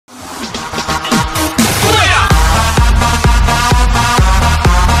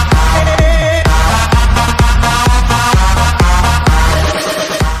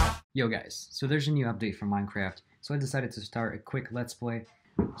Yo guys, so there's a new update for Minecraft, so I decided to start a quick Let's Play.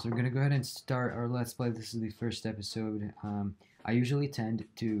 So we're gonna go ahead and start our Let's Play. This is the first episode. I usually tend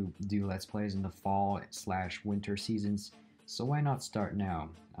to do Let's Plays in the fall/winter seasons, so why not start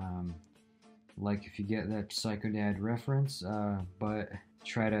now? Like if you get that Psycho Dad reference, but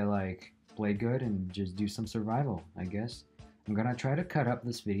try to like play good and just do some survival, I guess. I'm gonna try to cut up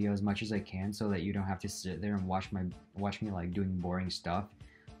this video as much as I can so that you don't have to sit there and watch me like doing boring stuff.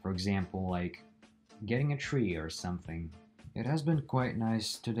 For example, like getting a tree or something. It has been quite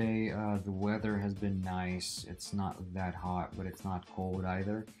nice today. The weather has been nice. It's not that hot, but it's not cold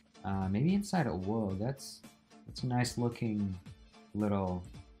either. Maybe inside a whoa, that's a nice looking little.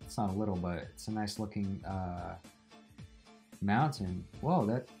 It's not a little, but it's a nice looking mountain.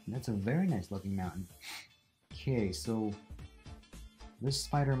 Whoa, that's a very nice looking mountain. Okay, so this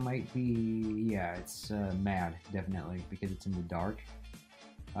spider might be, yeah, it's mad, definitely, because it's in the dark.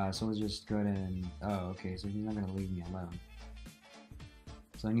 So let's just go ahead and, oh, okay, so he's not going to leave me alone.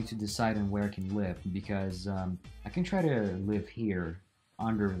 So I need to decide on where I can live, because I can try to live here,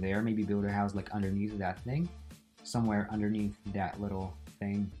 under there, maybe build a house like underneath that thing, somewhere underneath that little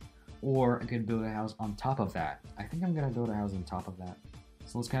thing, or I could build a house on top of that. I think I'm going to build a house on top of that.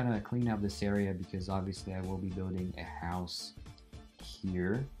 So let's kind of clean up this area, because obviously I will be building a house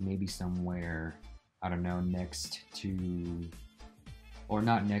here, maybe somewhere, I don't know, next to... or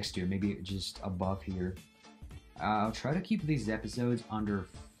not next to, maybe just above here. I'll try to keep these episodes under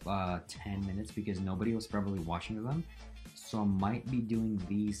 10 minutes because nobody was probably watching them. So I might be doing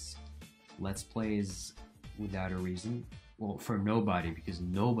these Let's Plays without a reason. Well, for nobody, because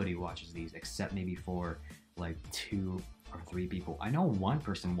nobody watches these except maybe for like 2 or 3 people. I know one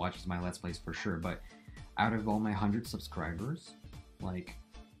person watches my Let's Plays for sure, but out of all my 100 subscribers, like,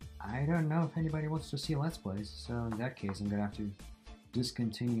 I don't know if anybody wants to see Let's Plays. So in that case, I'm gonna have to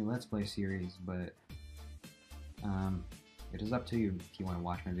discontinue Let's Play series, but it is up to you if you want to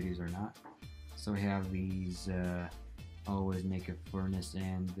watch my videos or not. So we have these always make a furnace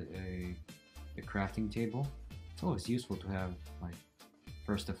and a crafting table. It's always useful to have like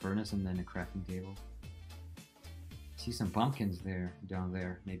first a furnace and then a crafting table. See some pumpkins there down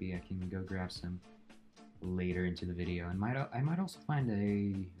there. Maybe I can go grab some later into the video. And I might also find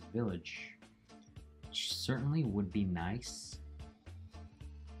a village, which certainly would be nice.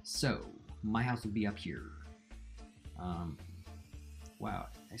 So, my house would be up here. Wow,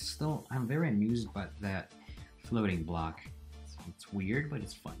 I'm very amused by that floating block. It's weird, but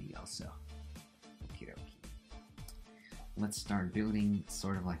it's funny also. Okay. Let's start building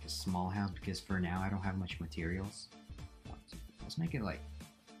sort of like a small house, because for now I don't have much materials. Let's make it like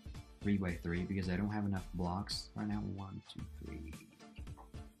 3x3, because I don't have enough blocks right now. 1, 2, 3.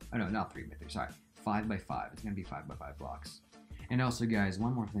 Oh no, not 3x3, sorry. 5x5, it's gonna be 5x5 blocks. And also, guys,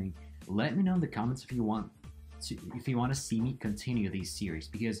 one more thing. Let me know in the comments if you want to see me continue these series,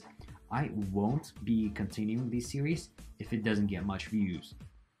 because I won't be continuing these series if it doesn't get much views,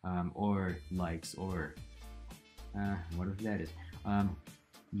 or likes, or whatever that is.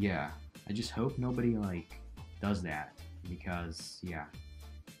 Yeah, I just hope nobody like does that, because yeah,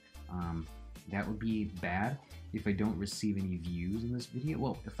 that would be bad if I don't receive any views in this video.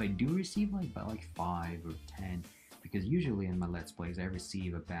 Well, if I do receive like 5 or 10. Because usually in my Let's Plays I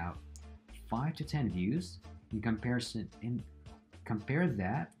receive about 5 to 10 views. In comparison, compare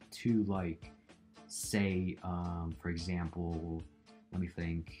that to like, say, for example, let me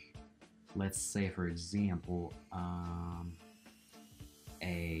think. Let's say, for example,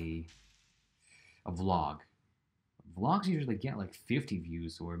 a vlog. Vlogs usually get like 50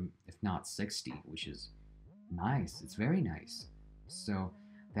 views, or if not 60, which is nice. It's very nice. So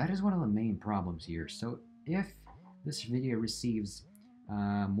that is one of the main problems here. So if this video receives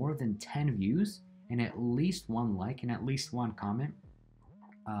more than 10 views and at least 1 like and at least 1 comment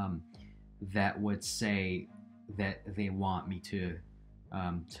that would say that they want me to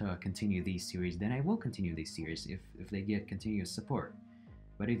continue these series, then I will continue these series if they get continuous support.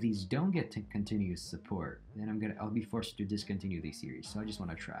 But if these don't get continuous support, then I'll be forced to discontinue these series. So I just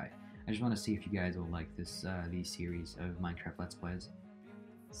want to try. I just want to see if you guys will like these series of Minecraft Let's Plays.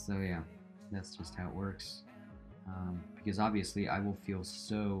 So yeah, that's just how it works. Because obviously I will feel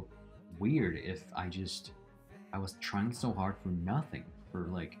so weird if I was trying so hard for nothing, for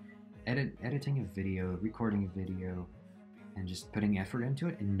like editing a video, recording a video, and just putting effort into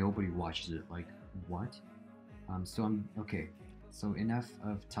it, and nobody watches it. Like, what? So okay. So enough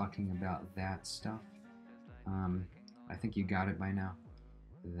of talking about that stuff. I think you got it by now.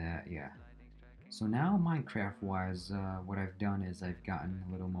 Yeah. So now Minecraft-wise, what I've done is I've gotten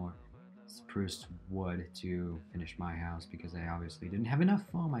a little more spruce wood to finish my house because I obviously didn't have enough.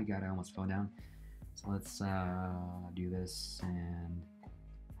 Oh my god, I almost fell down. So let's do this, and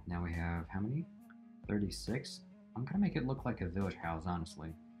now we have how many? 36. I'm gonna make it look like a village house,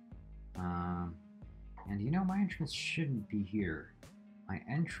 honestly. And you know, my entrance shouldn't be here. My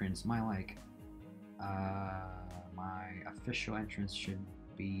entrance, my official entrance should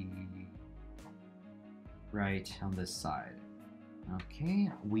be right on this side. Okay,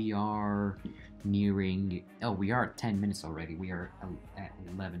 we are nearing, oh, we are at 10 minutes already. We are at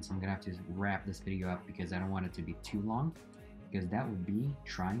 11, so I'm gonna have to wrap this video up because I don't want it to be too long, because that would be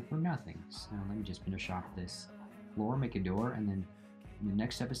trying for nothing. So let me just finish off this floor, make a door, and then in the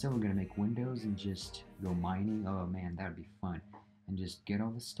next episode we're gonna make windows and just go mining. Oh man, that would be fun. And just get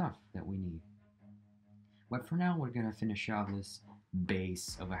all the stuff that we need. But for now, we're gonna finish off this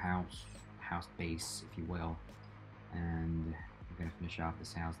base of a house base, if you will, and we're gonna finish off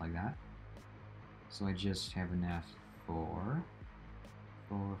this house like that. So I just have enough for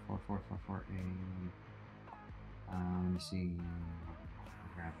a. Let me see.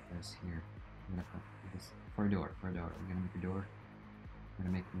 Grab this here. I'm gonna put this for a door. We're gonna make a door. I'm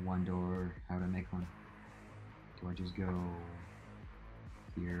gonna make one door. How to make one? Do I just go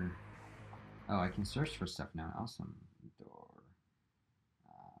here? Oh, I can search for stuff now. Awesome. Door.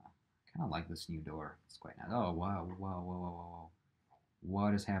 Kind of like this new door. It's quite nice. Oh, wow. Whoa.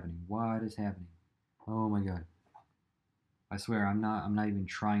 What is happening? What is happening? Oh my god. I swear, I'm not even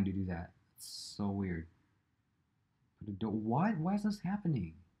trying to do that. It's so weird. Put a door. What? Why is this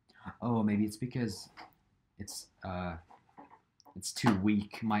happening? Oh, maybe it's because it's too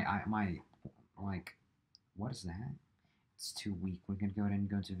weak. My like, what is that? It's too weak. We're gonna go ahead and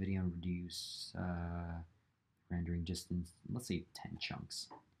go into video and reduce rendering distance. Let's say 10 chunks.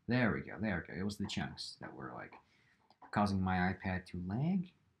 There we go. It was the chunks that were like causing my iPad to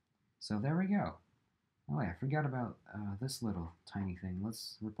lag. So there we go. Oh yeah, I forgot about this little tiny thing.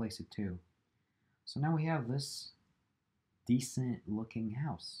 Let's replace it too. So now we have this decent looking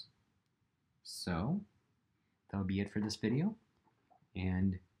house. So that'll be it for this video,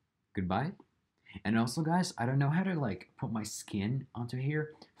 and goodbye. And also guys, I don't know how to like put my skin onto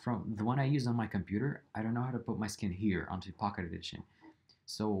here. From the one I use on my computer, I don't know how to put my skin here onto Pocket Edition.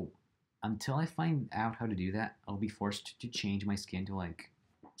 So until I find out how to do that, I'll be forced to change my skin to like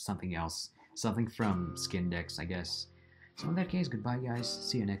something else. Something from Skin Dex, I guess. So in that case, goodbye guys.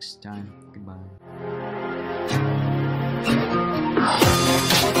 See you next time. Goodbye.